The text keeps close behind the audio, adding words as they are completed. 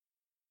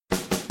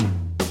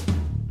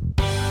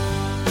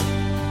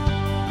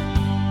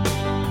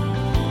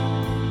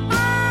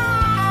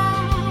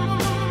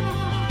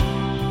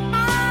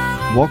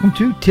Welcome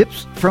to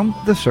Tips from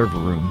the Server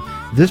Room.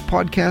 This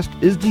podcast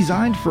is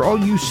designed for all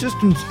you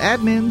systems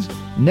admins,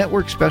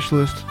 network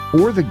specialists,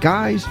 or the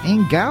guys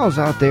and gals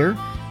out there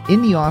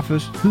in the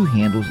office who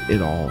handles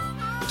it all.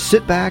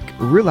 Sit back,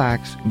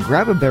 relax,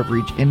 grab a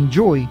beverage, and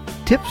enjoy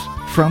Tips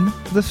from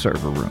the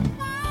Server Room.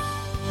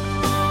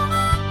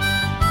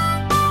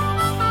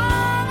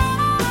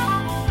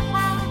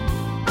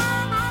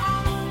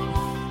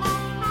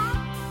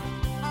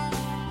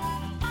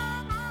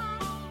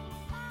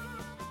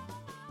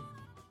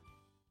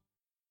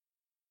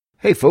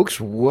 Hey folks,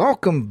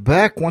 welcome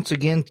back once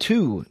again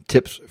to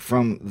Tips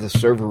from the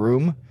Server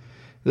Room.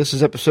 This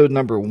is episode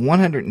number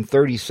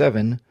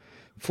 137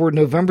 for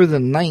November the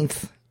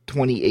 9th,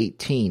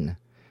 2018.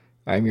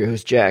 I'm your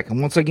host Jack,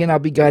 and once again I'll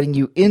be guiding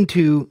you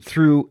into,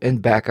 through,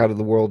 and back out of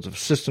the worlds of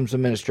systems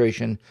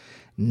administration,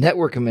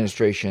 network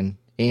administration,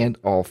 and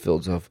all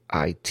fields of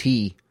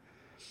IT.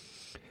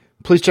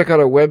 Please check out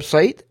our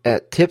website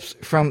at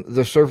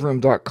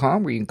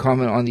tipsfromtheserverroom.com where you can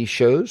comment on these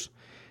shows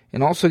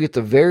and also get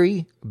the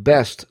very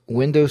best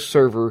Windows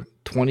Server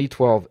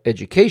 2012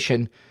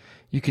 education.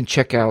 You can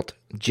check out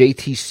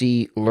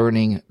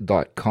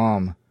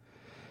jtclearning.com.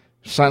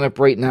 Sign up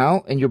right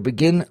now and you'll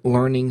begin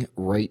learning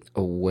right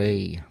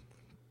away.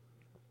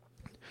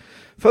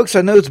 Folks,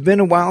 I know it's been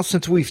a while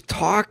since we've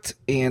talked,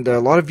 and a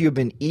lot of you have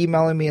been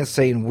emailing me and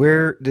saying,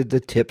 where did the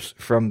tips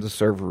from the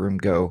server room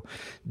go?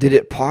 Did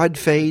it pod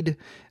fade?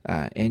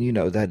 And you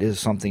know, that is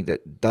something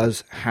that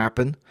does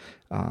happen.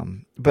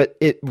 But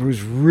it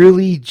was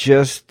really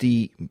just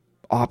the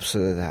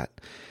opposite of that.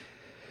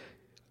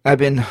 I've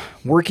been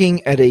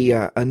working at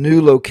a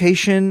new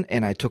location,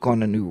 and I took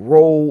on a new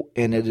role,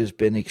 and it has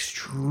been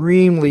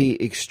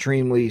extremely,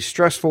 extremely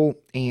stressful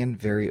and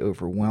very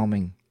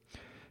overwhelming.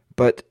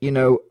 But, you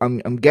know,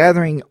 I'm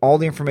gathering all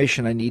the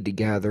information I need to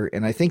gather,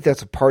 and I think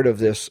that's a part of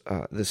this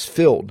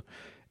field,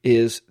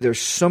 is there's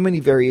so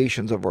many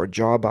variations of our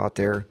job out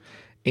there,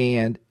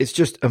 and it's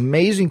just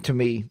amazing to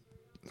me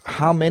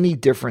how many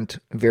different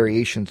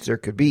variations there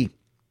could be.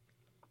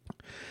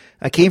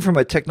 I came from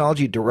a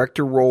technology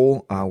director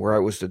role where I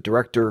was the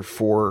director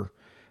for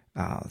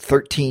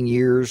 13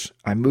 years.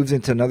 I moved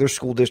into another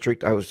school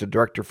district. I was the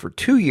director for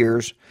 2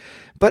 years,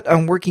 but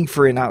I'm working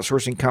for an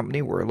outsourcing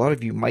company where a lot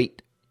of you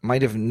might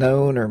have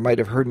known or might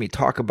have heard me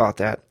talk about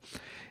that.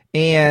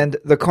 And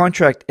the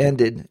contract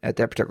ended at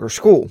that particular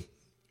school.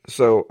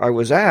 So I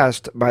was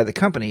asked by the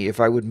company if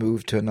I would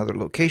move to another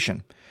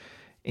location.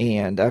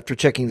 And after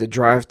checking the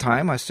drive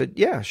time, I said,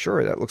 yeah,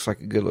 sure, that looks like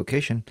a good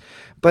location.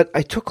 But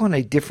I took on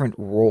a different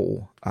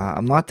role.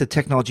 I'm not the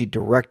technology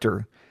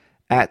director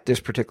at this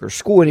particular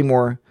school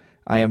anymore.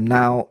 I am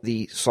now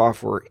the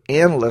software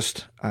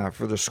analyst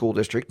for the school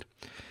district,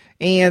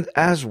 and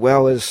as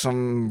well as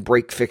some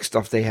break-fix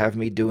stuff they have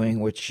me doing,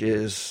 which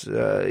is,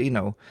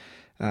 a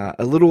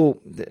little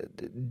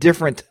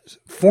different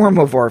form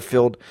of our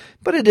field,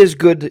 but it is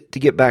good to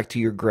get back to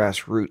your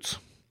grassroots.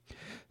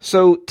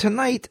 So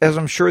tonight, as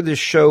I'm sure this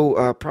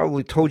show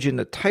probably told you in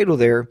the title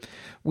there,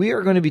 we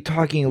are going to be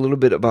talking a little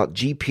bit about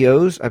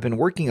GPOs. I've been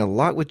working a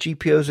lot with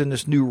GPOs in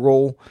this new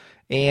role,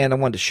 and I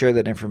wanted to share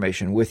that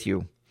information with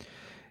you.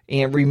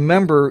 And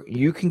remember,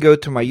 you can go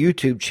to my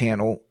YouTube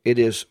channel. It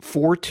is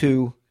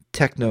 42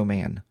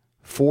 Technoman.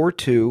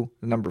 42,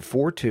 the number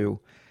 42,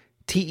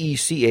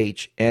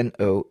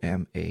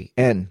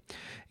 TECHNOMAN.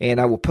 And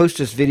I will post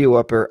this video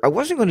up there. I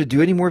wasn't going to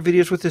do any more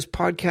videos with this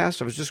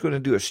podcast. I was just going to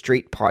do a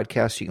straight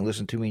podcast so you can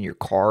listen to me in your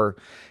car,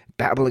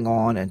 babbling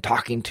on and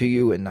talking to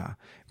you and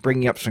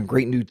bringing up some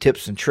great new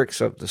tips and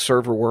tricks of the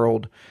server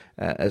world,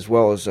 as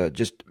well as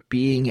just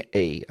being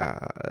a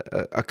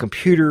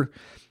computer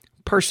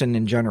person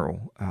in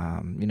general.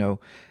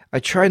 I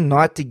try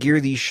not to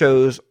gear these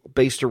shows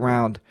based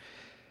around,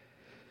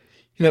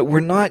 we're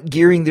not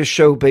gearing this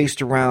show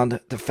based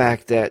around the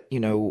fact that,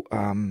 you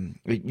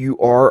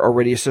are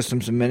already a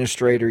systems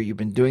administrator, you've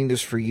been doing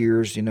this for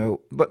years,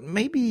 but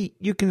maybe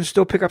you can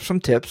still pick up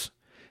some tips.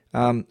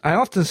 I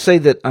often say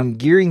that I'm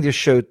gearing this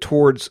show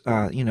towards,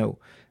 kind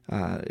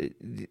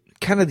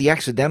of the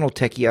accidental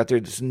techie out there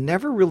that's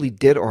never really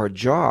did our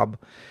job.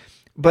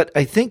 But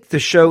I think the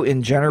show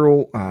in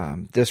general,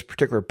 this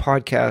particular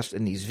podcast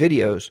and these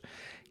videos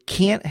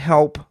can't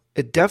help,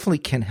 it definitely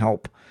can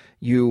help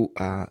you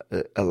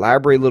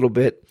elaborate a little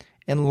bit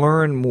and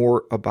learn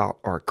more about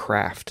our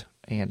craft.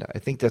 And I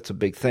think that's a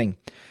big thing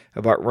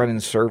about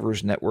running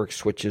servers, network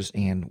switches,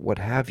 and what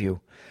have you.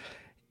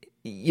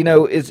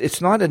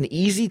 It's not an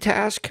easy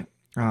task.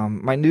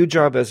 My new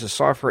job as a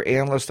software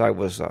analyst, I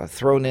was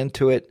thrown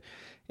into it.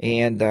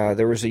 And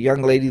there was a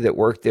young lady that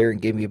worked there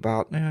and gave me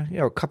about,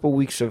 a couple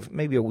weeks of,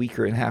 maybe a week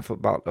and a half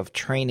of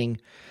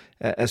training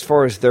as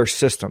far as their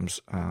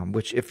systems,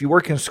 which if you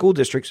work in school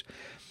districts,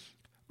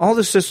 all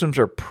the systems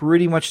are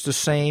pretty much the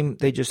same.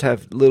 They just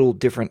have little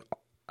different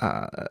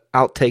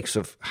outtakes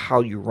of how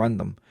you run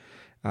them,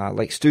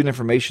 like student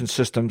information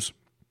systems,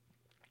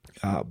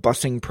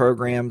 busing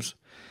programs.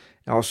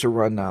 I also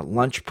run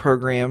lunch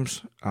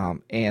programs,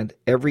 and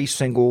every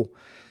single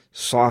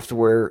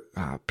software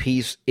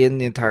piece in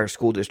the entire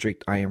school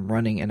district I am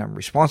running and I'm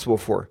responsible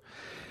for.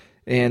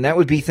 And that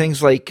would be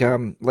things like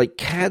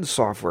CAD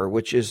software,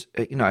 which is,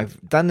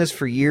 I've done this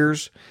for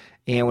years.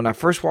 And when I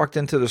first walked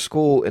into the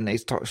school and they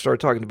started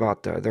talking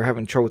about they're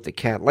having trouble with the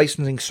CAD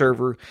licensing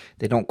server,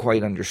 they don't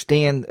quite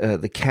understand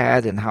the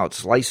CAD and how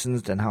it's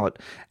licensed and how it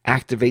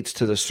activates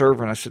to the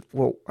server. And I said,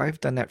 well,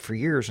 I've done that for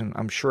years, and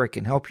I'm sure I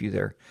can help you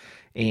there.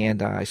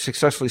 And I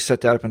successfully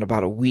set that up in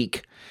about a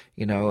week.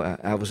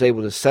 I was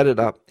able to set it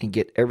up and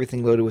get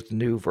everything loaded with the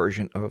new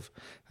version of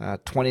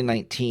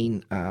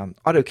 2019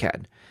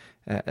 AutoCAD,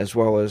 as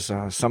well as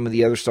some of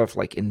the other stuff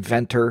like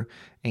Inventor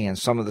and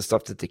some of the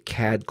stuff that the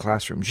CAD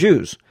classrooms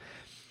use.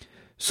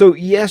 So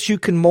yes, you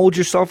can mold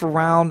yourself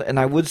around, and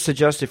I would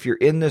suggest if you're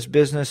in this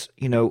business,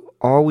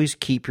 always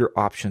keep your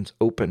options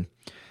open.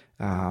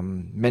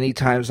 Many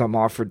times I'm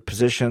offered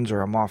positions,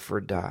 or I'm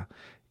offered,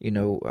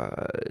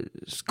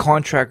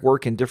 contract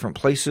work in different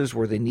places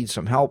where they need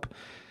some help.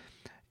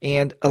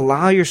 And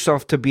allow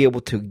yourself to be able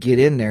to get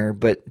in there,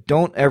 but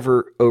don't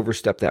ever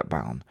overstep that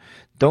bound.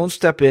 Don't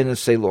step in and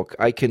say, look,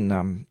 I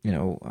can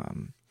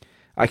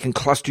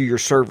cluster your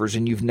servers,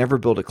 and you've never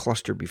built a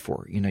cluster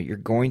before. You're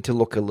going to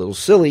look a little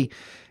silly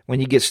when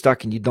you get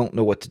stuck and you don't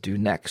know what to do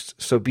next.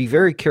 So be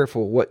very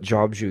careful what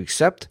jobs you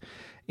accept,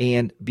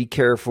 and be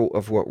careful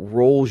of what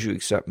roles you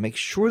accept. Make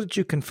sure that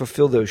you can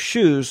fulfill those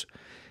shoes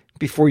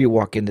before you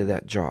walk into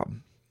that job.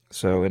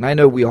 So, and I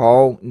know we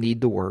all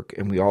need to work,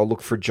 and we all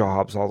look for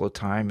jobs all the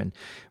time, and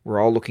we're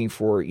all looking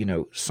for,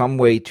 some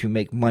way to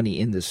make money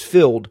in this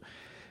field.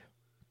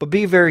 But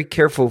be very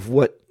careful of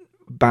what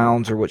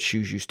bounds or what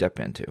shoes you step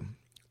into.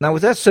 Now,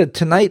 with that said,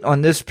 tonight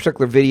on this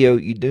particular video,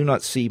 you do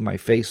not see my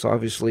face,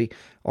 obviously.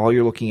 All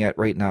you're looking at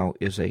right now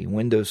is a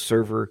Windows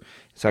server.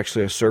 It's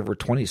actually a Server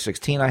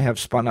 2016 I have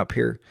spun up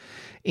here.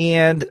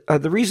 And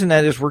the reason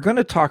that is, we're going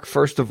to talk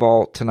first of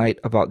all tonight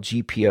about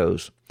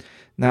GPOs.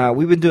 Now,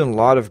 we've been doing a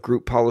lot of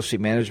group policy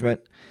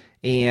management,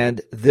 and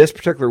this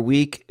particular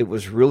week, it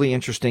was really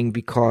interesting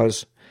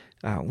because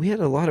we had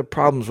a lot of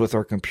problems with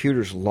our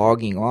computers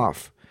logging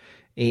off.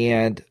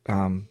 And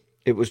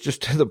it was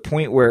just to the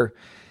point where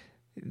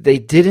they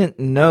didn't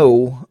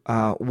know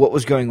what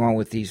was going on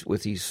with these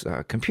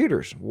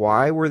computers.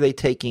 Why were they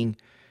taking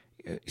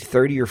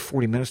 30 or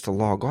 40 minutes to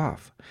log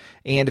off?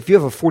 And if you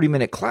have a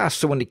 40-minute class,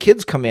 so when the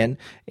kids come in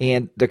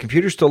and the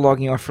computer's still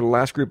logging off for the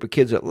last group of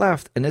kids that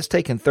left, and it's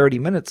taken 30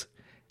 minutes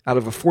out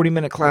of a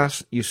 40-minute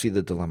class, you see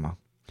the dilemma.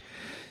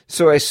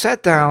 So I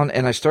sat down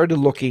and I started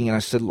looking, and I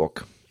said,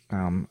 look,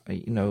 a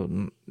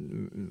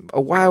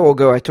while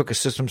ago I took a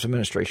systems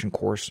administration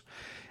course,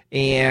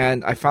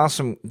 and I found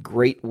some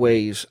great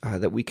ways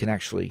that we can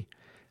actually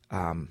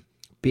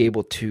be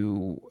able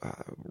to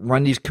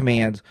run these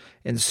commands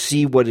and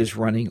see what is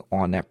running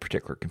on that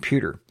particular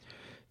computer.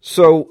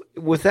 So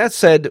with that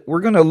said, we're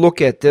going to look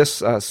at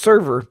this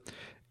server,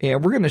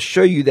 and we're going to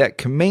show you that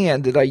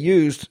command that I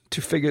used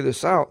to figure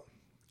this out.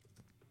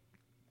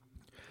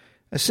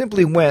 I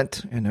simply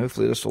went, and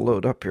hopefully this will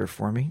load up here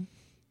for me,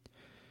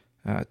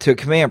 to a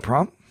command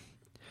prompt.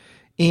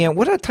 And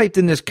what I typed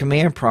in this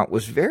command prompt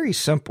was very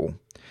simple.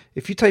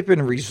 If you type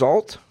in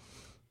result,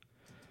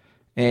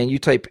 and you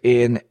type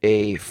in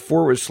a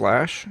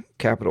 /H,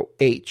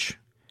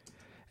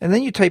 and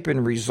then you type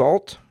in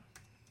result.html,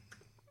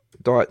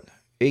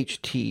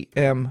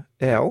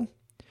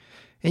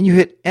 and you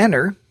hit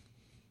enter,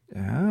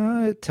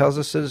 it tells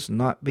us it's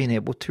not being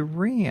able to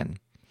run.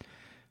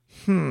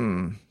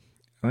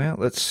 Well,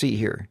 let's see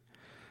here.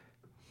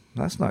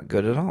 That's not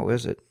good at all,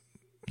 is it?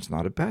 It's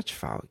not a batch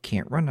file. It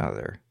can't run out of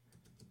there.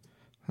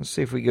 Let's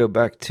see if we go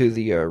back to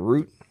the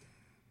root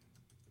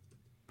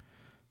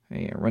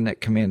and run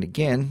that command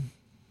again.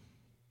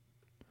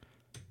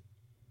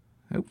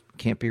 Nope,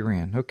 can't be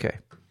ran. Okay.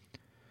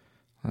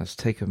 Let's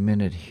take a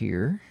minute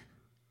here.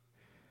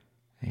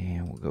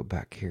 And we'll go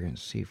back here and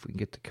see if we can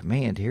get the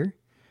command here.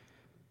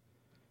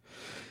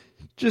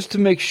 Just to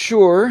make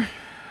sure.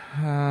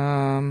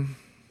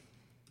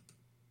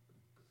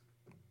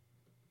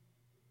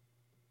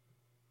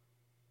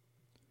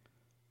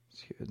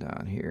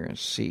 Down here and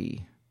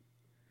see,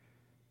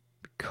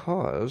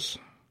 because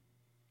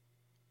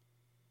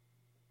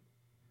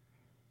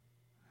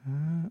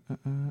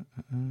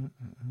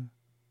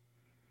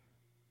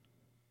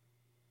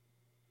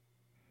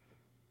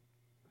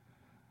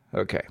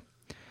okay,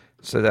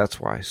 so that's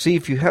why. See,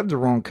 if you have the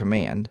wrong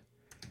command,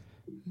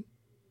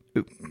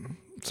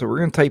 so we're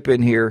going to type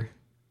in here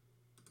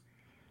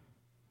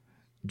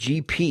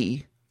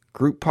GP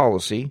group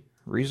policy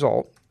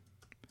result,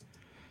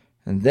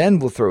 and then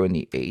we'll throw in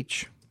the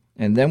H,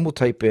 and then we'll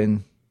type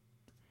in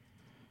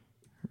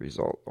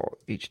result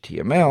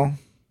HTML,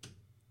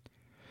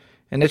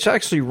 and it's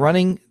actually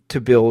running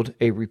to build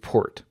a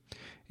report.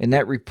 And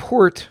that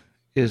report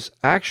is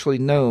actually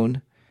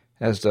known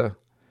as the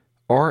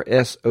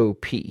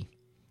RSOP.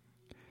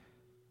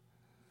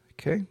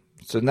 Okay,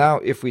 so now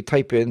if we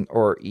type in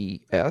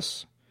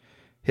RES,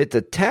 hit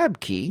the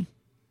tab key,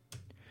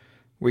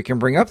 we can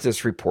bring up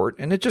this report,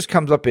 and it just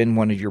comes up in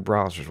one of your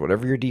browsers.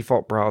 Whatever your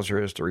default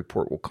browser is, the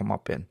report will come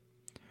up in.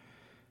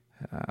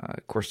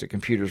 Of course, the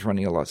computer is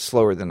running a lot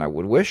slower than I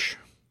would wish.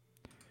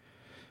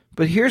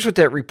 But here's what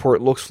that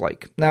report looks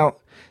like. Now,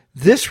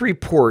 this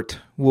report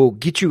will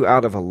get you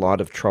out of a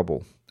lot of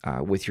trouble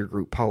with your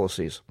group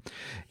policies.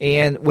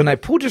 And when I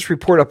pulled this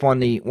report up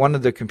on one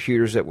of the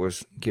computers that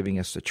was giving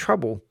us the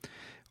trouble,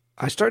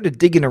 I started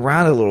digging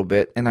around a little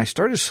bit, and I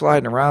started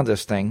sliding around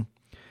this thing,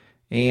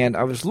 and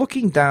I was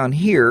looking down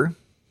here.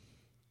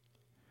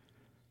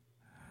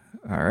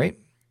 All right.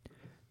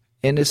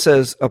 And it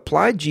says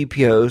applied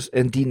GPOs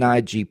and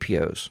denied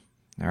GPOs.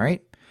 All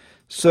right.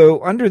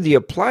 So under the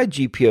applied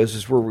GPOs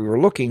is where we were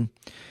looking,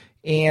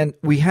 and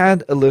we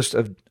had a list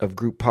of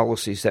group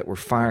policies that were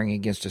firing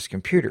against this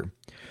computer.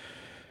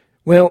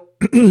 Well,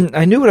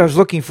 I knew what I was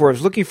looking for. I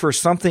was looking for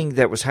something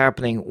that was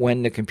happening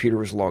when the computer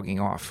was logging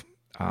off.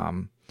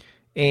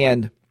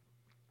 And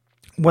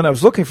when I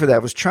was looking for that, I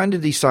was trying to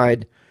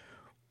decide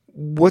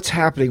what's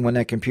happening when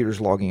that computer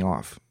is logging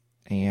off.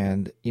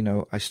 And,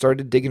 I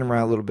started digging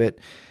around a little bit,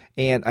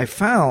 and I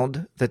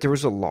found that there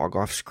was a log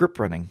off script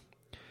running.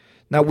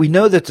 Now, we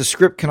know that the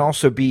script can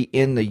also be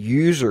in the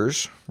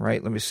users,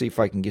 right? Let me see if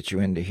I can get you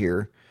into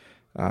here.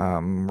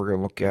 We're going to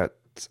look at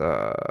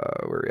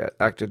we're at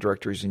Active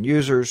Directories and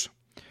Users.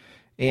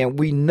 And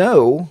we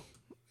know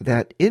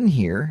that in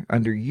here,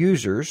 under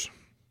Users,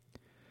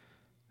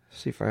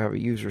 see if I have a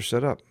user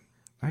set up.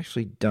 I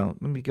actually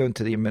don't. Let me go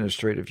into the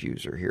administrative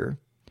user here.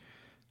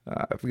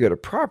 If we go to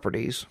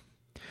Properties,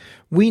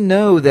 we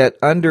know that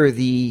under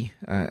the,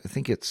 I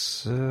think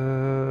it's,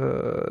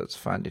 let's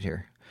find it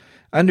here.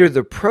 Under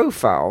the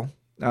Profile,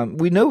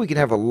 we know we can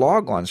have a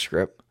logon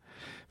script.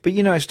 But,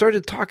 I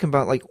started talking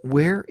about,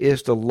 where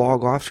is the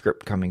log off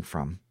script coming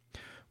from?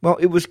 Well,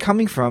 it was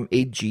coming from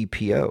a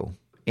GPO.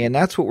 And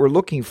that's what we're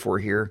looking for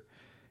here,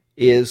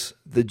 is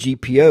the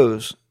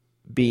GPOs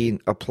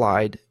being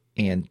applied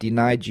and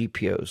denied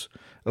GPOs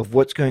of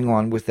what's going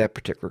on with that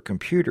particular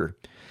computer.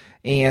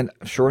 And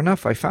sure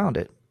enough, I found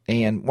it.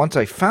 And once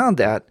I found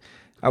that,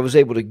 I was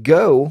able to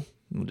go,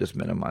 we'll just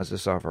minimize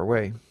this off our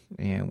way,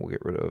 and we'll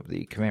get rid of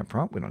the command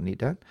prompt. We don't need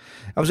that.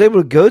 I was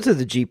able to go to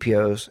the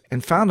GPOs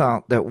and found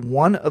out that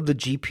one of the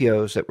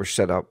GPOs that were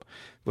set up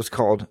was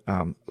called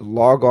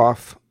Log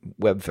Off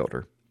Web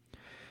Filter.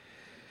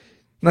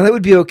 Now, that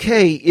would be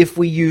okay if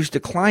we used the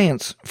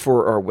clients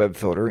for our web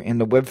filter, and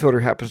the web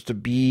filter happens to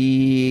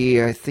be,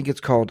 I think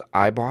it's called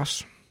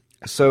iBoss.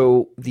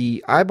 So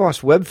the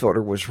iBoss web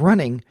filter was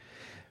running,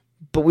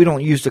 but we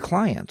don't use the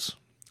clients.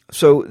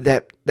 So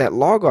that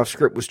log off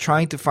script was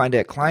trying to find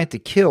that client to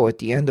kill at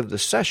the end of the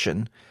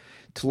session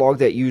to log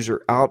that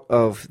user out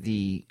of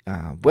the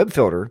web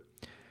filter,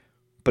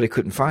 but it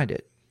couldn't find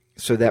it.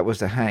 So that was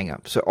the hang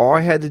up. So all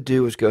I had to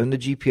do was go into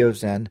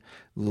GPOs then,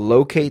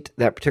 locate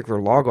that particular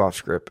log off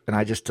script, and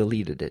I just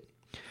deleted it.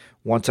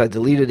 Once I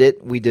deleted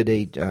it, we did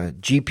a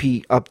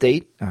GP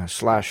update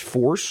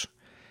 /force,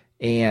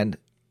 and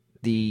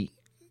the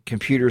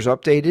computer's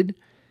updated,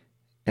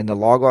 and the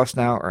log offs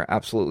now are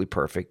absolutely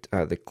perfect.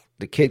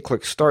 The kid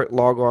clicks start,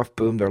 log off,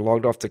 boom, they're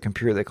logged off the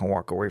computer, they can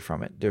walk away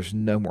from it. There's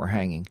no more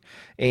hanging.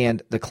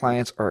 And the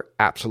clients are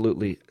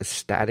absolutely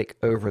ecstatic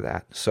over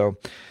that. So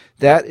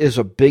that is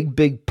a big,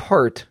 big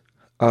part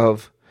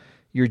of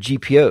your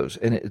GPOs.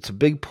 And it's a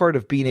big part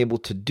of being able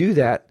to do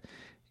that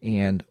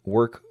and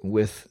work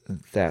with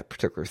that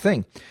particular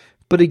thing.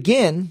 But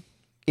again,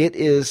 it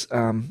is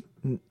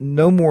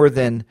no more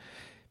than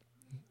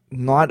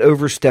not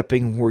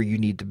overstepping where you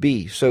need to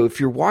be. So if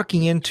you're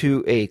walking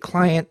into a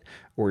client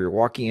or you're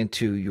walking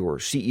into your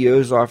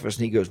CEO's office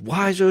and he goes,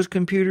 "Why is those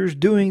computers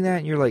doing that?"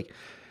 And you're like,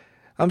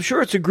 "I'm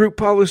sure it's a group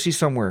policy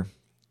somewhere."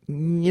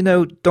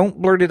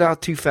 Don't blurt it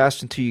out too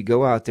fast until you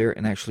go out there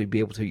and actually be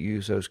able to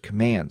use those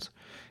commands.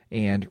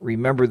 And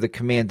remember the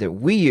command that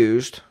we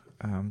used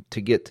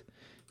to get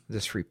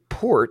this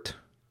report.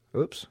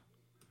 Oops.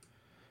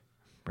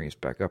 Bring us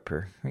back up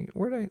here.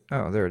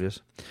 Oh, there it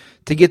is.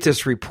 To get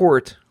this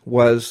report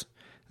was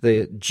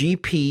the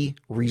GP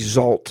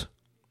result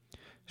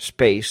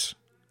space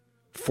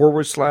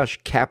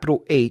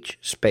 /H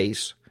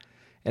space.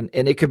 And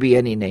it could be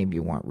any name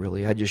you want,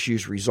 really. I just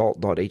use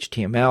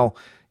result.html.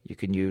 You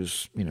can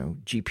use,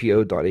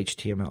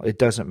 GPO.html. It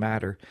doesn't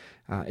matter.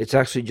 It's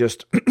actually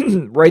just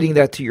writing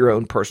that to your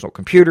own personal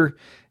computer,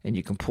 and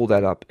you can pull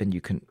that up and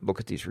you can look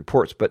at these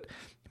reports. But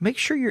make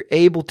sure you're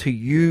able to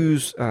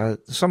use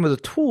some of the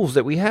tools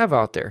that we have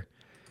out there.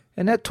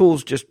 And that tool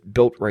is just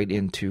built right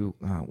into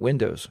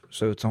Windows.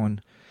 So it's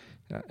on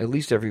at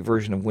least every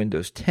version of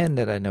Windows 10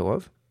 that I know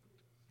of.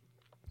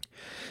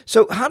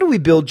 So how do we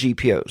build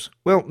GPOs?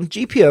 Well,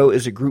 GPO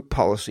is a group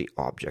policy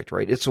object,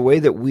 right? It's a way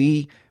that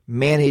we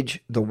manage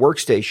the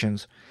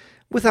workstations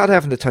without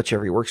having to touch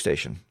every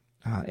workstation.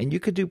 And you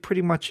could do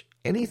pretty much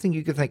anything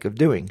you could think of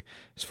doing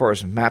as far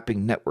as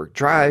mapping network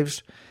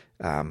drives,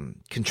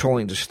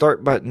 controlling the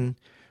start button.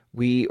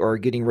 We are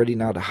getting ready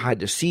now to hide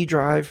the C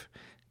drive,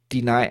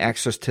 deny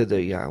access to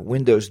the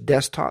Windows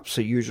desktop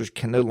so users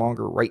can no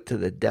longer write to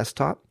the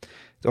desktop.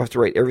 They'll have to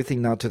write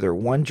everything now to their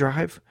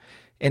OneDrive.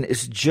 And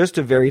it's just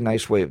a very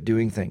nice way of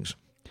doing things.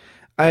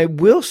 I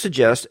will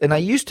suggest, and I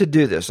used to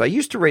do this, I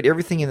used to write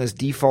everything in this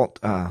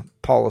default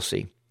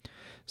policy.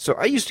 So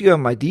I used to go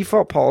in my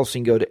default policy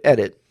and go to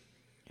edit.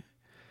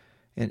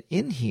 And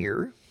in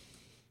here,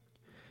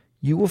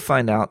 you will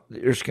find out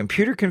there's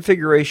computer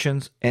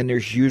configurations and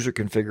there's user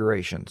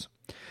configurations.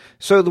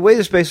 So the way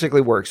this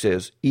basically works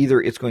is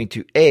either it's going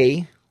to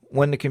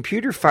when the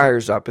computer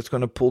fires up, it's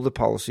going to pull the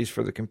policies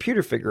for the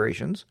computer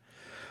configurations,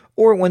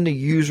 or when the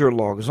user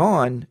logs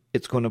on,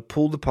 it's going to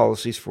pull the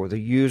policies for the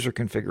user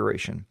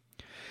configuration.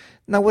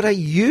 Now, what I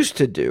used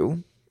to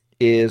do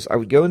is I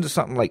would go into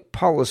something like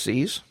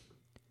policies.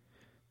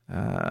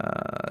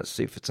 Let's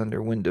see if it's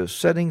under Windows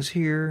settings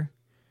here.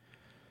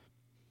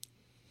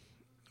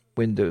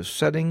 Windows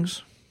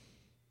settings.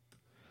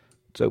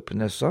 Let's open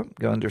this up.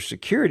 Go under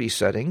security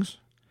settings.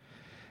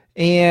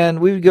 And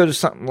we would go to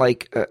something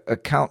like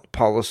account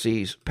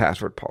policies,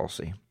 password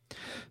policy.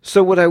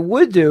 So what I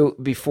would do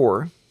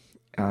before,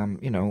 and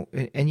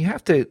you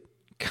have to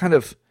kind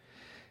of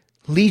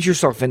lead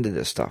yourself into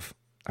this stuff.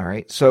 All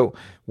right. So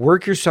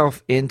work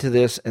yourself into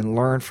this and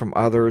learn from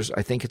others.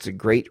 I think it's a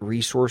great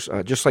resource.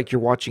 Just like you're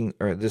watching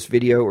this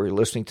video or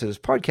listening to this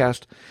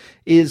podcast,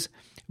 is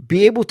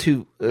be able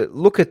to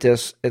look at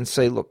this and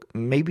say, look,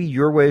 maybe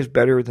your way is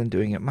better than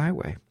doing it my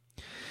way.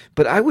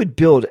 But I would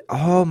build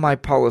all my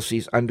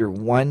policies under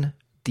one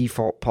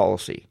default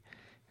policy.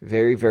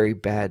 Very, very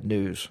bad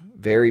news.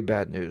 Very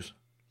bad news.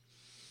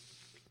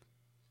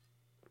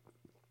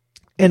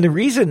 And the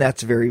reason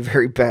that's very,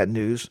 very bad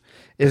news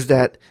is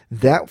that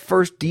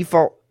first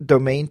default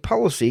domain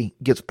policy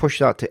gets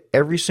pushed out to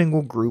every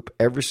single group,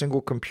 every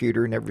single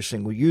computer, and every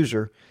single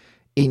user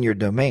in your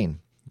domain.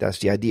 That's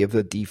the idea of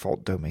the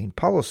default domain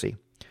policy.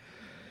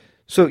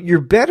 So you're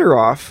better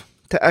off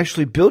to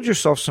actually build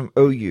yourself some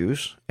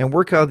OUs and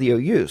work out of the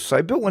OUs. So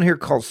I built one here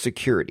called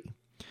security.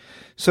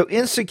 So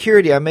in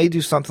security, I may do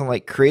something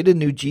like create a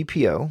new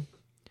GPO,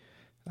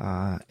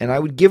 and I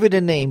would give it a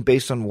name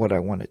based on what I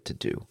want it to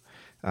do.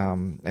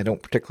 I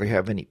don't particularly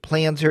have any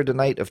plans here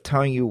tonight of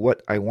telling you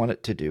what I want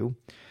it to do.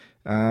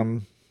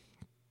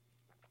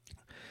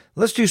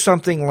 Let's do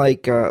something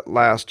like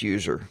last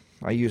user.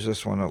 I use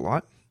this one a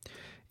lot.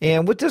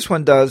 And what this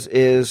one does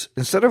is,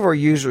 instead of our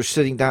users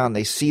sitting down,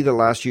 they see the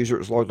last user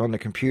was logged on the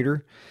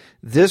computer.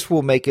 This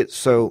will make it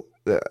so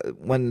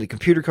when the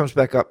computer comes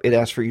back up, it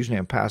asks for username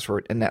and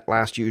password, and that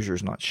last user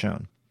is not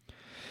shown.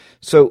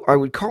 So I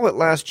would call it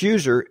last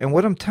user, and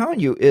what I'm telling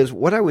you is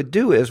what I would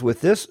do is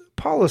with this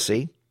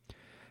policy,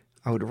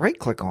 I would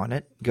right-click on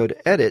it, go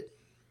to Edit,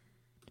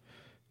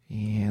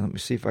 and let me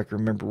see if I can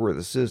remember where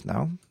this is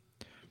now.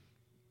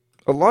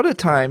 A lot of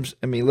times,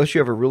 unless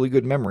you have a really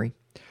good memory,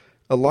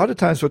 a lot of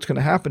times what's going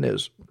to happen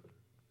is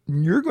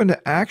you are going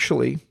to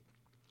actually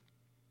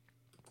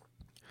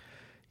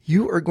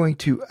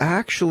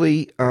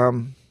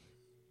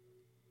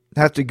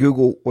have to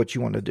Google what you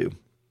want to do,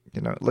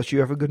 unless you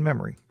have a good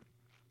memory.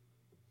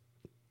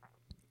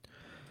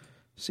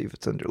 See if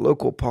it's under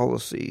local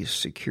policies,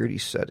 security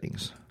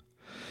settings.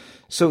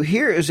 So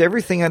here is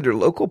everything under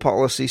local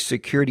policies,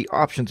 security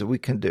options that we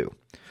can do.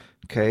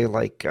 Okay,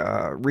 like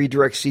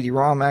redirect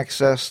CD-ROM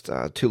access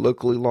to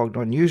locally logged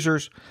on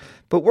users.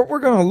 But what we're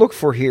going to look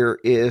for here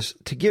is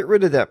to get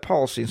rid of that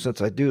policy. And since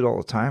I do it all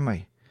the time,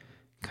 I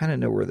kind of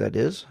know where that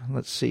is.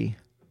 Let's see.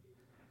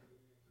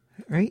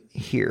 Right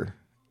here.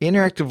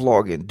 Interactive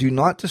login. Do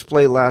not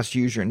display last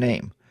user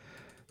name.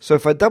 So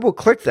if I double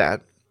click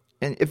that,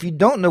 and if you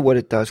don't know what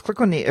it does,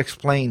 click on the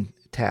Explain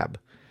tab.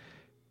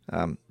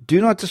 Do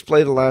not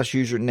display the last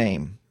user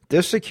name.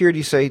 This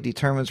security site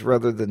determines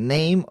whether the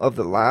name of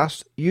the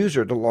last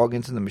user to log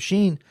into the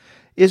machine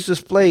is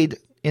displayed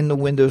in the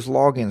Windows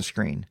login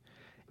screen.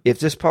 If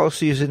this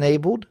policy is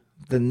enabled,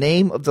 the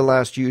name of the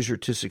last user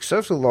to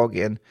successfully log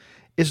in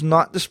is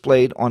not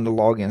displayed on the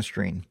login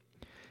screen.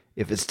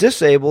 If it's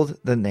disabled,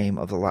 the name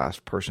of the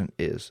last person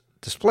is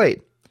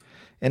displayed.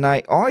 And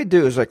all I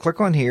do is I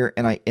click on here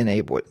and I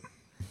enable it.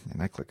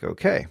 And I click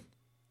OK.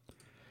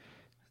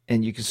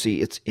 And you can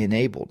see it's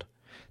enabled.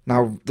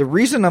 Now, the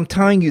reason I'm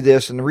telling you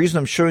this and the reason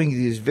I'm showing you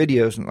these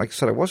videos, and like I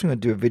said, I wasn't going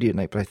to do a video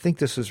tonight, but I think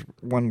this is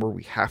one where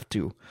we have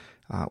to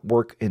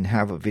work and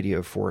have a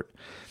video for it.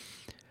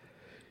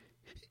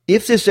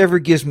 If this ever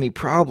gives me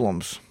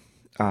problems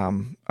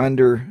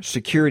under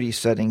security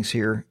settings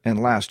here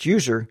and last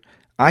user,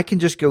 I can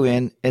just go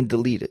in and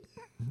delete it.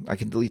 I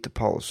can delete the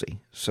policy.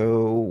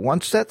 So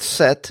once that's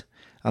set,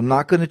 I'm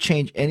not going to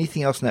change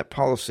anything else in that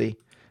policy.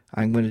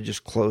 I'm going to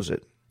just close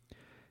it.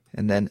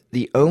 And then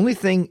the only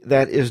thing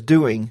that is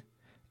doing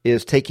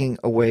is taking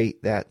away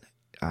that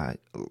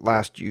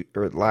last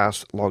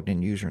logged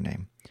in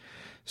username.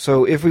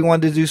 So if we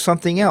wanted to do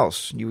something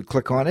else, you would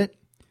click on it,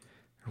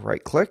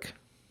 right click,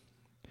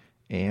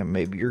 and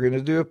maybe you're going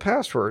to do a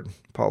password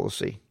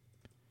policy.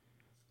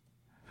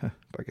 If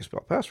I can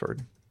spell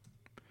password.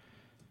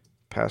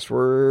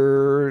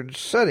 Password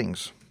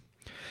settings.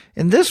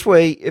 And this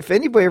way, if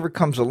anybody ever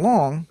comes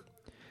along,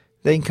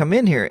 they can come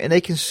in here and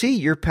they can see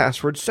your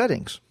password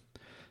settings.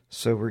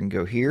 So we're going to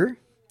go here.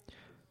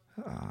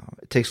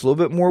 It takes a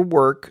little bit more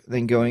work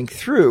than going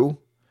through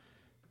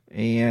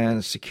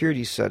and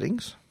security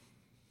settings.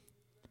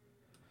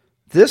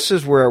 This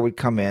is where I would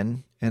come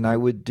in and I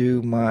would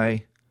do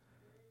my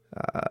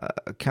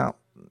account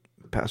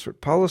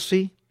password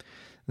policy.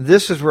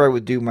 This is where I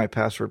would do my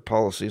password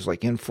policies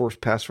like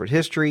enforced password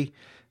history,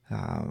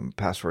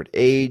 password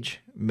age,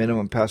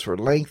 minimum password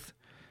length.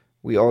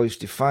 We always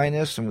define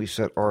this, and we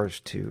set ours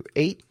to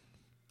 8,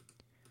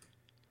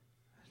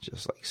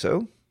 just like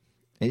so.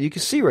 And you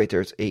can see right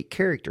there, it's 8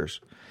 characters.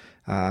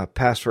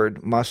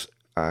 Password must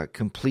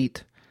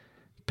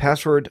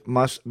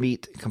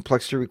meet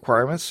complexity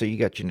requirements. So you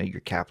got, your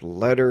capital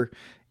letter,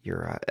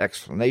 your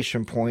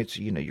exclamation points,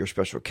 your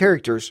special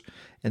characters,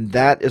 and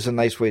that is a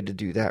nice way to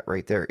do that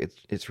right there.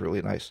 It's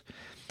really nice.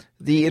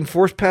 The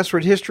enforced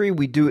password history,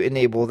 we do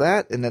enable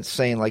that, and that's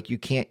saying like you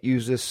can't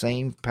use this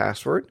same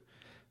password.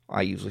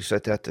 I usually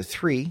set that to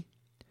 3.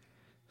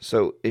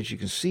 So as you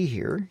can see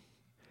here,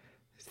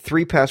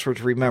 3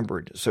 passwords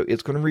remembered. So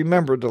it's going to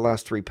remember the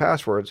last 3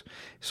 passwords.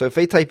 So if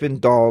they type in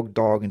dog,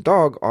 dog, and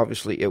dog,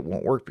 obviously it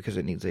won't work because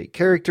it needs 8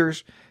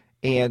 characters,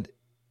 and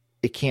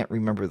it can't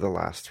remember the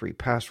last 3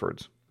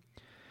 passwords.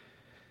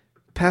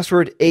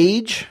 Password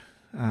age,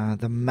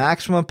 the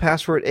maximum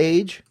password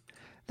age,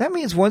 that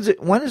means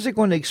when is it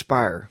going to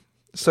expire?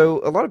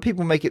 So a lot of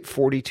people make it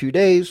 42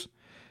 days.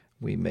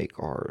 We make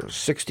ours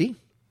 60,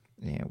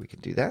 and we can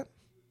do that.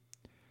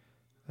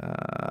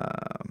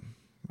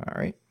 All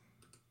right.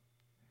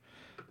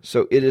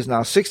 So it is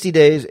now 60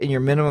 days, and your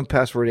minimum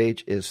password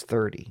age is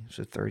 30.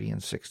 So 30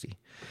 and 60.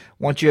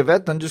 Once you have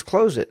that done, just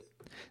close it.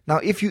 Now,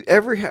 if you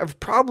ever have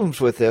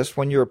problems with this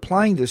when you're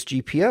applying this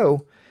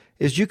GPO,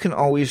 is you can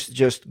always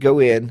just go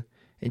in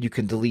and you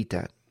can delete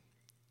that.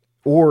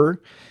 Or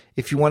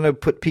if you want to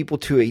put people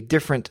to a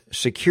different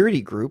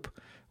security group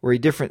or a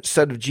different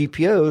set of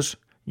GPOs,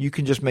 you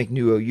can just make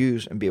new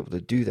OUs and be able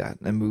to do that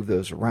and move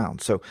those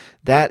around. So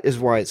that is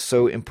why it's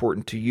so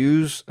important to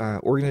use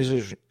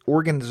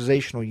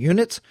organizational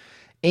units,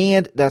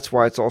 and that's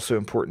why it's also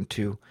important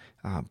to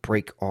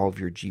break all of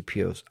your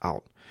GPOs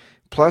out.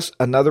 Plus,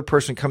 another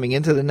person coming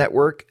into the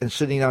network and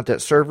sitting out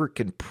that server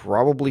can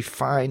probably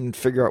find and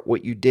figure out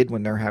what you did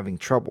when they're having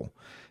trouble.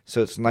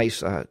 So it's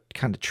nice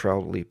kind of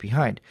trail to leave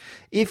behind.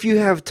 If you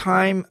have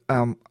time,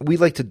 we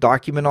like to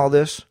document all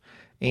this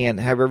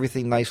and have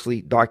everything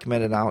nicely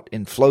documented out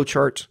in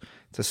flowcharts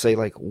to say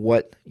like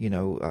what,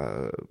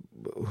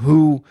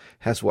 who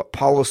has what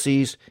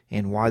policies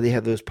and why they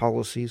have those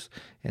policies.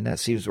 And that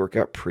seems to work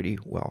out pretty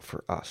well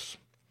for us.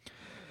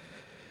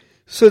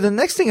 So the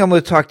next thing I'm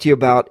going to talk to you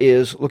about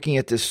is looking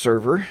at this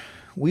server.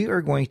 We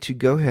are going to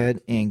go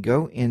ahead and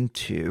go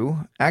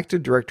into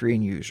Active Directory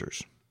and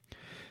users.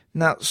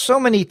 Now, so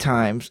many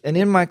times, and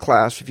in my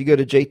class, if you go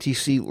to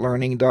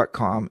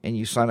jtclearning.com and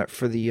you sign up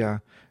for the,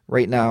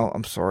 right now,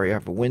 I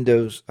have a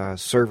Windows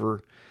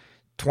Server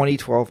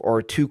 2012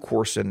 R2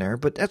 course in there,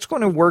 but that's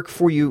going to work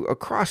for you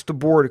across the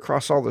board,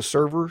 across all the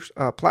servers,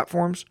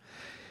 platforms,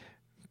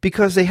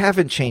 because they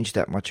haven't changed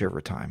that much over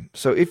time.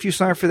 So if you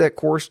sign up for that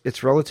course,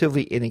 it's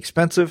relatively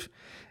inexpensive,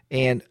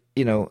 and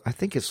I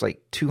think it's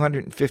like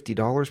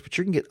 $250, but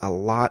you can get a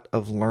lot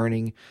of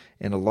learning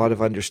and a lot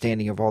of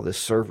understanding of all this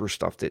server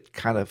stuff that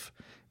kind of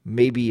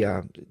maybe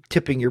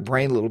tipping your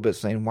brain a little bit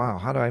saying, wow,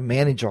 how do I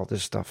manage all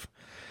this stuff?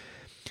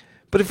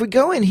 But if we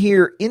go in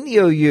here in the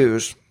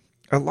OUs,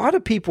 a lot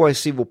of people I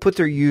see will put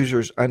their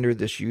users under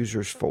this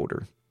users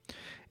folder,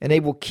 and they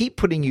will keep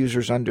putting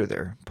users under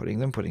there, putting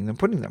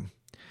them.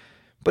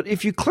 But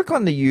if you click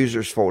on the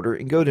users folder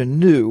and go to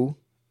new,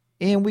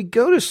 and we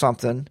go to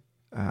something,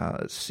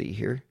 let's see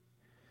here.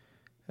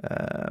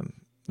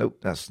 Nope,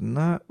 that's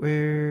not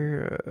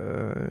where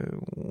I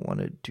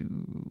wanted to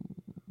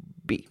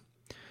be.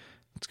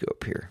 Let's go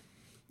up here.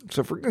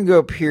 So if we're going to go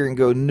up here and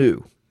go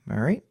new, all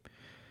right,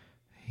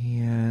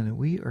 and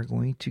we are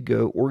going to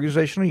go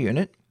organizational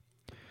unit.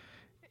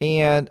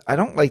 And I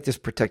don't like this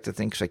protected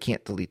thing because I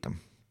can't delete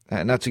them.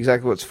 And that's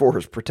exactly what it's for,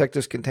 is protect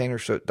this container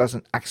so it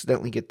doesn't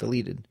accidentally get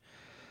deleted.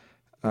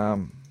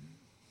 So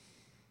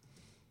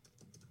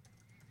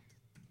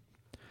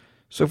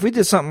if we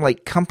did something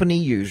like company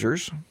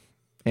users,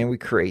 and we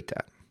create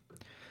that,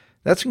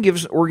 that's going to give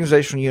us an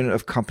organizational unit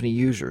of company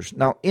users.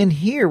 Now in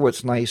here,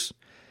 what's nice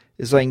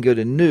is I can go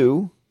to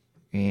new,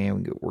 and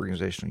we can go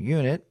organizational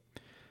unit.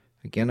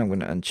 Again, I'm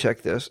going to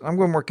uncheck this. I'm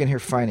going to work in here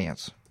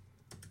finance.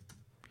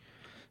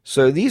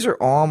 So these are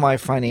all my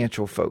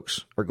financial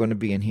folks are going to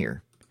be in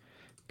here.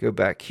 Go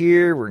back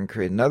here. We're going to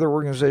create another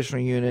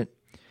organizational unit.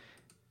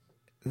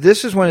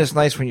 This is when it's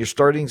nice when you're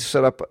starting to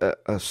set up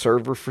a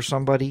server for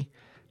somebody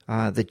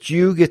that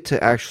you get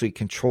to actually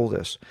control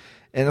this.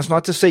 And it's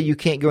not to say you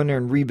can't go in there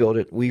and rebuild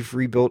it. We've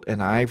rebuilt,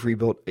 and I've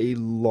rebuilt a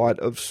lot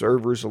of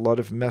servers, a lot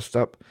of messed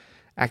up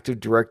Active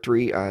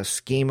Directory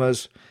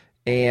schemas,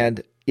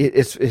 and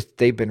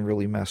they've been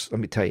really messed, let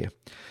me tell you.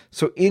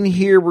 So in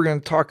here, we're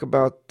going to talk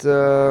about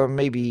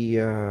maybe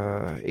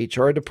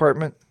HR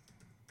department.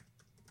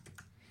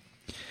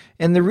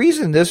 And the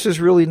reason this is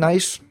really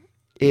nice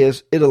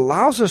is it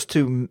allows us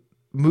to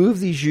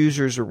move these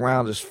users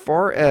around as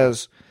far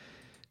as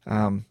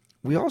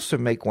we also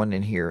make one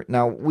in here.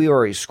 Now, we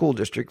are a school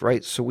district,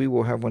 right? So we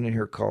will have one in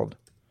here called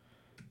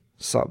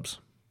subs.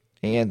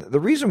 And the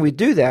reason we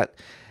do that,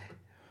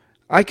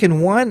 I can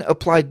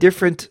apply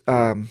different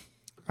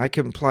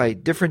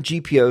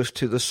GPOs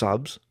to the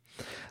subs.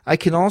 I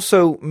can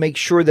also make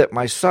sure that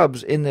my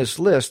subs in this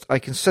list, I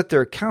can set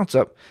their accounts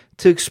up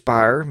to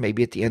expire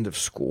maybe at the end of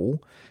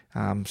school.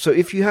 So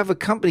if you have a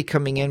company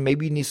coming in,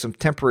 maybe you need some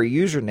temporary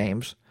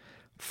usernames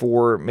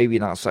for maybe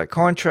an outside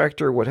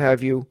contractor, what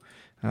have you.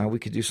 We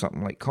could do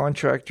something like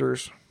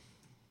contractors.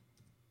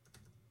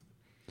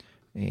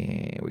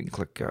 And we can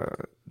click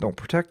Don't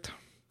Protect.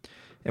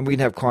 And we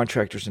can have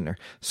contractors in there.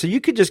 So you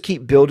could just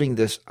keep building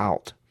this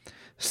out.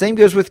 Same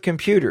goes with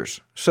computers.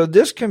 So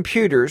this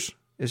computers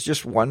is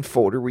just one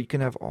folder where you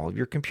can have all of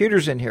your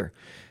computers in here.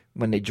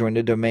 When they join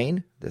the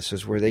domain, this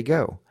is where they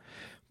go.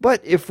 But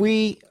if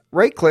we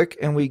right-click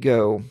and we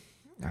go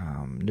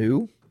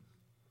New,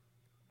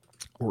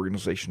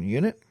 Organizational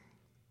Unit,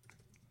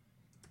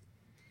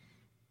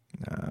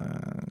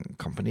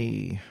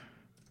 Company,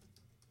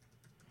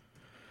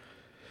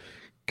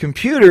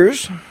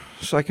 Computers,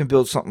 so I can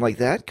build something like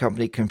that,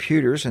 Company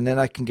Computers, and then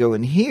I can go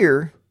in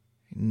here,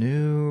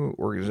 New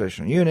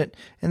Organizational Unit,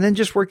 and then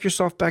just work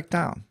yourself back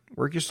down.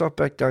 Work yourself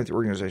back down to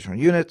organizational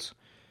units,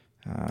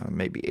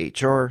 maybe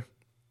HR,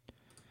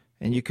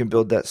 and you can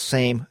build that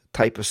same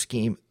type of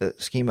schema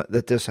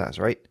that this has,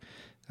 right?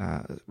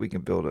 We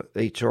can build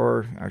a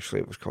HR,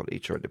 actually it was called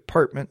HR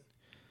department,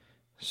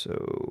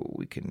 so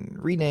we can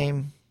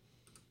rename.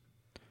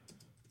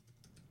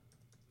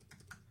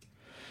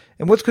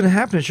 And what's going to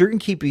happen is you're going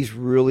to keep these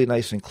really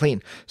nice and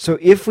clean. So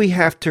if we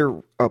have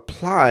to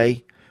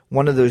apply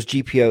one of those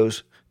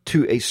GPOs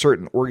to a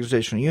certain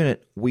organizational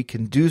unit, we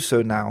can do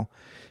so now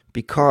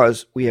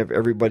because we have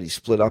everybody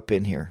split up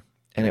in here,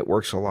 and it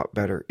works a lot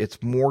better.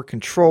 It's more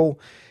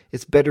control,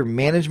 it's better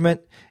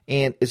management,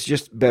 and it's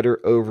just better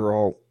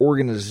overall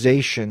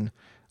organization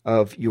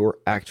of your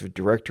Active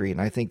Directory. And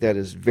I think that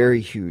is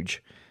very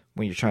huge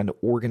when you're trying to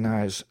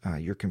organize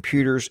your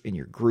computers and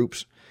your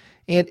groups.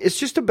 And it's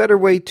just a better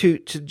way to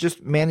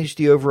just manage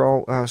the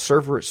overall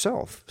server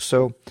itself.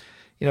 So,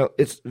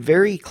 it's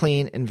very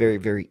clean and very,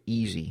 very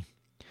easy.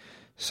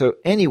 So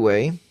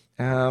anyway,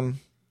 I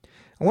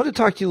want to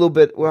talk to you a little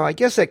bit. Well, I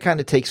guess that kind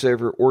of takes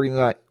over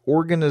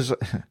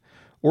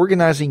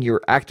organizing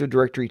your Active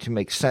Directory to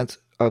make sense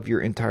of your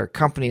entire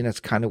company, and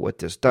that's kind of what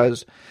this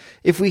does.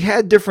 If we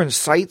had different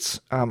sites,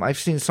 I've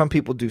seen some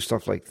people do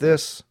stuff like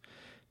this.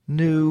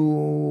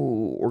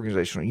 New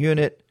organizational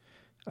unit.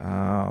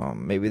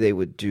 Maybe they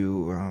would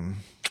do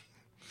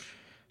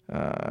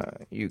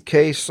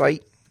UK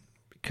site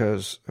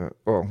because,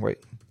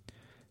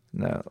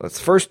 no, let's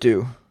first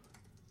do,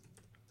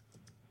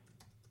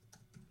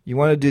 you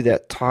want to do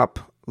that top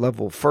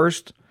level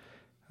first,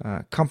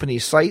 company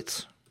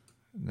sites,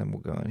 and then we'll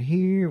go in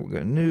here, we'll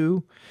go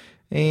new,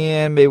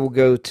 and maybe we'll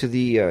go to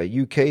the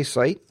UK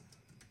site.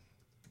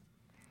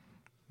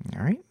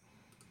 All right.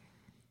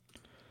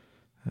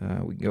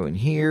 We go in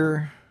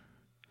here.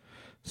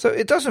 So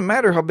it doesn't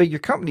matter how big your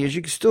company is,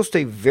 you can still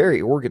stay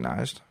very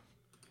organized.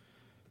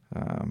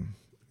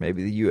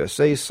 Maybe the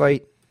USA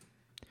site.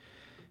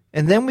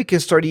 And then we can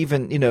start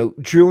even,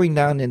 drilling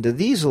down into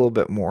these a little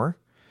bit more.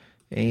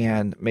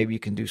 And maybe you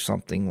can do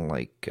something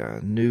like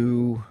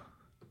new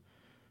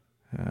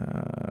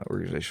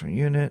organizational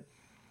unit,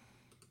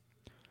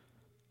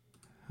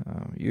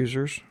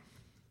 users.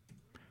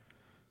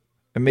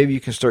 And maybe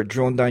you can start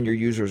drilling down your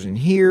users in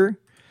here.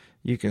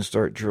 You can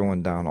start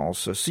drilling down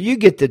also. So you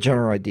get the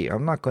general idea.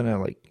 I'm not going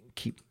to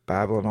keep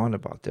babbling on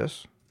about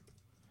this.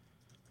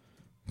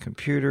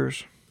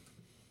 Computers.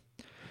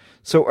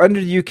 So under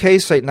the UK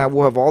site now,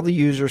 we'll have all the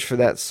users for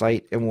that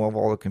site and we'll have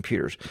all the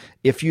computers.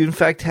 If you in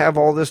fact have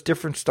all this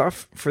different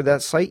stuff for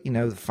that site,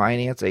 the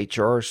finance,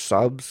 HR,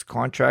 subs,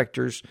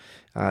 contractors,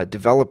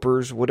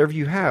 developers, whatever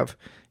you have,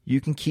 you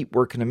can keep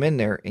working them in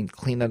there and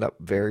clean it up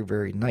very,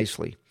 very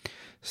nicely.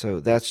 So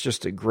that's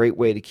just a great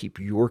way to keep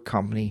your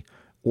company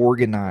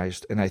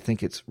organized, and I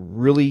think it's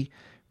really,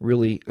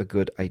 really a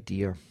good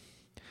idea.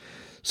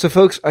 So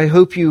folks, I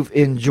hope you've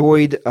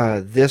enjoyed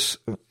this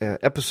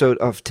episode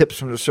of Tips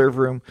from the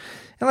Server Room.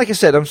 And like I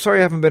said, I'm sorry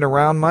I haven't been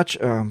around much,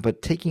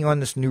 but taking on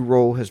this new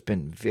role has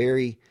been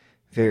very,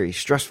 very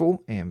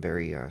stressful and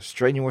very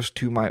strenuous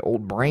to my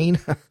old brain.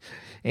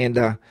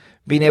 And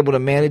being able to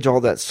manage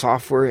all that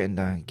software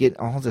and get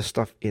all this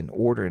stuff in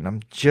order. And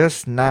I'm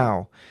just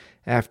now,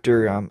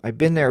 after I've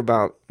been there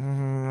about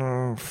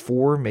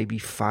 4, maybe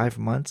 5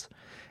 months,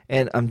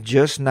 and I'm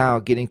just now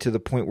getting to the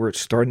point where it's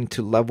starting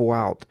to level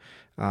out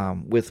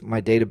with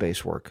my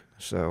database work.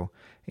 So,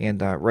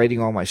 and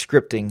writing all my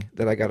scripting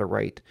that I got to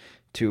write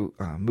to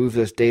move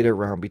this data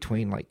around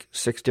between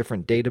 6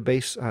 different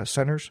database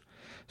centers.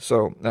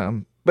 So,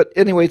 but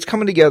anyway, it's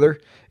coming together,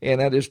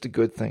 and that is the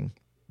good thing.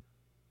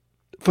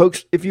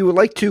 Folks, if you would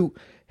like to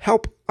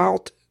help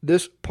out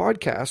this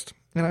podcast,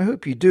 and I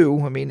hope you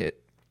do,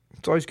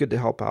 it's always good to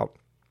help out.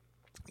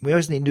 We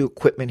always need new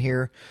equipment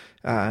here,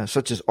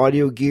 such as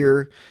audio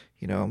gear.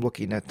 I'm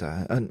looking at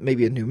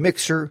maybe a new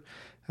mixer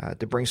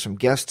to bring some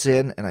guests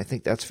in, and I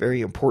think that's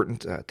very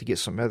important to get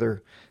some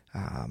other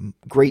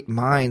great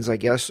minds, I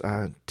guess,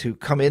 to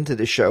come into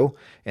the show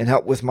and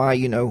help with my,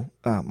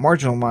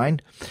 marginal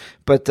mind.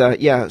 But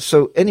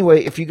so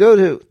anyway, if you go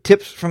to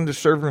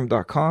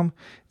tipsfromtheserverroom.com,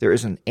 there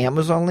is an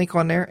Amazon link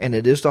on there, and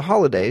it is the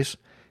holidays.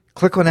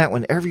 Click on that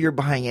whenever you're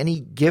buying any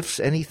gifts,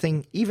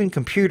 anything, even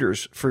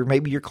computers for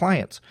maybe your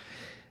clients.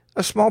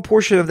 A small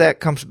portion of that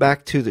comes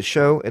back to the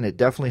show, and it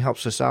definitely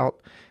helps us out.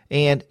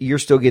 And you're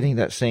still getting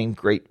that same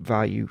great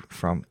value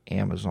from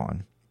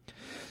Amazon.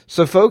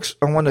 So, folks,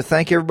 I want to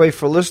thank everybody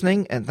for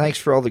listening, and thanks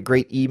for all the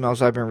great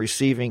emails I've been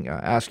receiving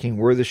asking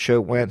where the show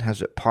went.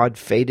 Has it pod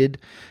faded?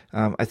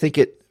 I think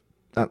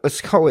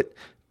let's call it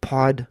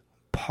pod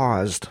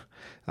paused.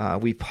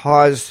 We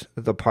paused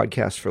the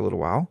podcast for a little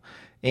while,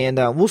 and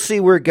we'll see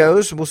where it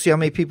goes. We'll see how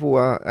many people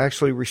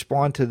actually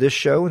respond to this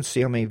show and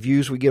see how many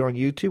views we get on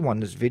YouTube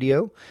on this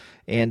video,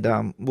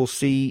 and we'll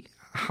see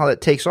how that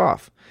takes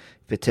off.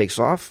 If it takes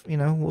off,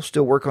 we'll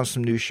still work on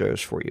some new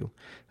shows for you.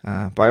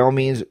 By all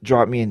means,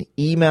 drop me an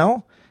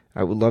email.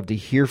 I would love to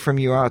hear from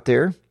you out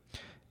there.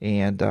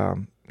 And,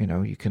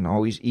 you can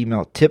always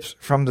email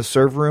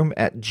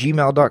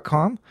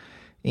tipsfromtheserverroom@gmail.com.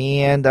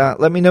 And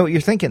let me know what you're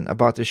thinking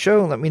about the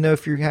show. Let me know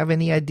if you have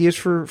any ideas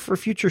for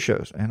future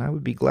shows. And I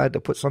would be glad to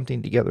put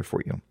something together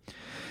for you.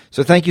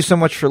 So thank you so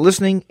much for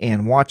listening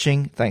and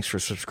watching. Thanks for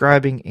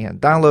subscribing and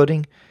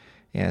downloading.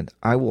 And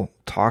I will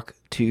talk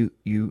to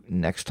you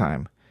next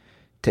time.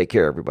 Take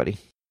care, everybody.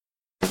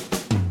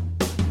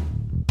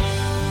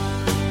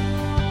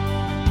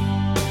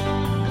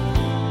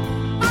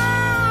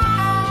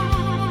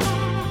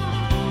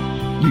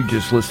 You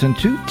just listened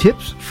to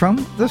Tips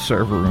from the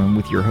Server Room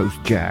with your host,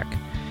 Jack.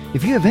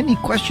 If you have any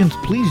questions,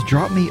 please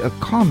drop me a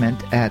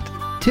comment at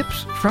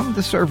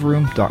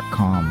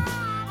tipsfromtheserverroom.com.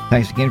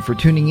 Thanks again for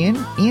tuning in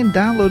and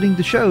downloading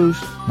the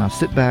shows. Now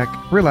sit back,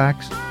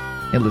 relax,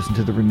 and listen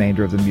to the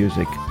remainder of the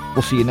music.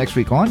 We'll see you next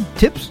week on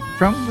Tips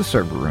from the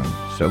Server Room.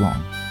 So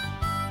long.